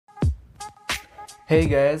Hey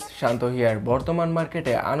guys, Shanto here. বর্তমান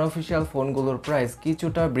মার্কেটে unofficial ফোনগুলোর price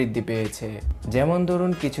কিছুটা বৃদ্ধি পেয়েছে। যেমন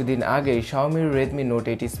ধরুন, কিছুদিন আগেই শাওমির রেডমি নোট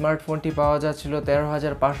 8 স্মার্টফোনটি পাওয়া যাচ্ছিল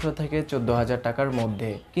 13,500 থেকে 14,000 টাকার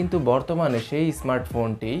মধ্যে, কিন্তু বর্তমানে সেই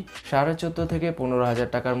স্মার্টফোনটি 14,500 থেকে 15,000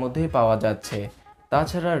 টাকার মধ্যেই পাওয়া যাচ্ছে।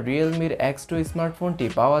 তাছাড়া রিয়েলমির X2 স্মার্টফোনটি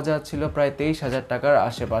পাওয়া যাচ্ছিল প্রায় 23,000 টাকার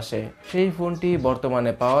আশেপাশে। সেই ফোনটি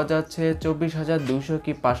বর্তমানে পাওয়া যাচ্ছে 24,200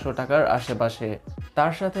 কি 500 টাকার আশেপাশে।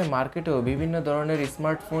 তার সাথে মার্কেটেও বিভিন্ন ধরনের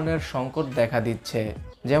স্মার্টফোনের সংকট দেখা দিচ্ছে।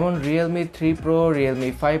 যেমন রিয়েলমি 3 প্রো, রিয়েলমি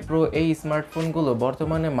 5 প্রো এই স্মার্টফোনগুলো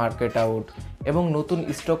বর্তমানে মার্কেট আউট, এবং নতুন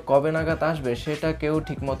স্টক কবে নাগাদ আসবে সেটা কেউ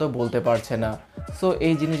ঠিকমতো বলতে পারছে না। সো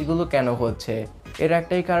এই জিনিসগুলো কেন হচ্ছে? এর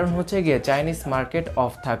একটাই কারণ হচ্ছে গিয়ে চাইনিজ মার্কেট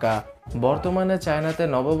অফ থাকা। বর্তমানে চায়নাতে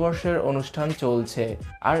নববর্ষের অনুষ্ঠান চলছে,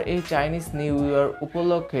 আর এই চাইনিজ নিউ ইয়ার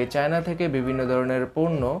উপলক্ষে চায়না থেকে বিভিন্ন ধরনের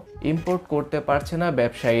পণ্য ইম্পোর্ট করতে পারছে না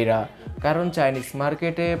ব্যবসায়ীরা, কারণ চাইনিজ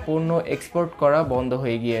মার্কেটে পণ্য এক্সপোর্ট করা বন্ধ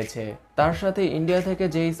হয়ে গিয়েছে। তার সাথে ইন্ডিয়া থেকে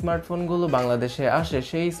যে স্মার্টফোনগুলো বাংলাদেশে আসে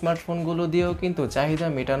সেই স্মার্টফোনগুলো দিয়েও কিন্তু চাহিদা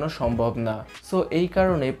মেটানো সম্ভব না। সো এই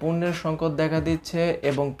কারণে পণ্যের সংকট দেখা দিচ্ছে,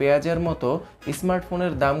 এবং পেঁয়াজের মতো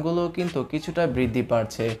স্মার্টফোনের দামগুলোও কিন্তু কিছুটা বৃদ্ধি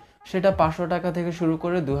পাচ্ছে। সেটা 500 টাকা থেকে শুরু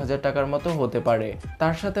করে 2000 টাকার মতো হতে পারে।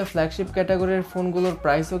 তার সাথে ফ্ল্যাগশিপ ক্যাটাগরির ফোনগুলোর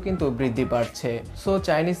প্রাইসও কিন্তু বৃদ্ধি পাচ্ছে। সো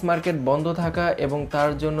চাইনিজ মার্কেট বন্ধ থাকা এবং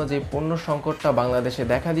তার জন্য যে পণ্য সংকটটা বাংলাদেশে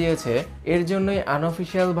দেখা দিয়েছে, এর জন্যই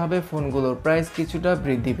আনঅফিশিয়ালভাবে ফোনগুলোর প্রাইস কিছুটা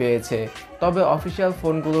বৃদ্ধি পেয়েছে। তবে অফিশিয়াল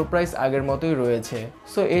ফোনগুলোর প্রাইস আগের মতোই রয়েছে।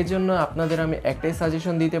 সো এই জন্য আপনাদের আমি একটাই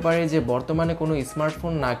সাজেশন দিতে পারি যে বর্তমানে কোনো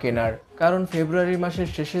স্মার্টফোন না কেনার, কারণ ফেব্রুয়ারি মাসের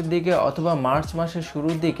শেষের দিকে অথবা মার্চ মাসের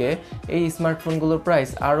শুরুর দিকে এই স্মার্টফোনগুলোর প্রাইস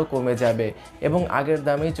আরও কমে যাবে এবং আগের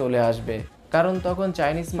দামেই চলে আসবে, কারণ তখন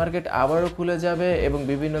চাইনিজ মার্কেট আবারও খুলে যাবে এবং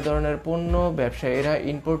বিভিন্ন ধরনের পণ্য ব্যবসায়ীরা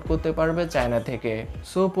ইম্পোর্ট করতে পারবে চায়না থেকে।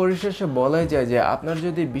 সো পরিশেষে বলাই যায় যে আপনার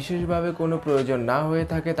যদি বিশেষভাবে কোনো প্রয়োজন না হয়ে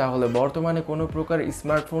থাকে তাহলে বর্তমানে কোনো প্রকার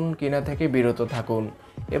স্মার্টফোন কেনা থেকে বিরত থাকুন,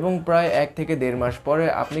 এবং প্রায় 1 থেকে 1.5 মাস পরে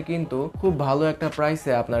আপনি কিন্তু খুব ভালো একটা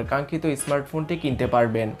প্রাইসে আপনার কাঙ্ক্ষিত স্মার্টফোনটি কিনতে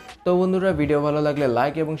পারবেন। তো বন্ধুরা, ভিডিও ভালো লাগলে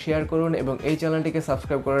লাইক এবং শেয়ার করুন, এবং এই চ্যানেলটিকে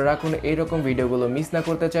সাবস্ক্রাইব করে রাখুন এইরকম ভিডিওগুলো মিস না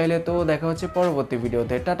করতে চাইলে। তো দেখা হচ্ছে পরবর্তী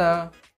ভিডিওতে। টাটা।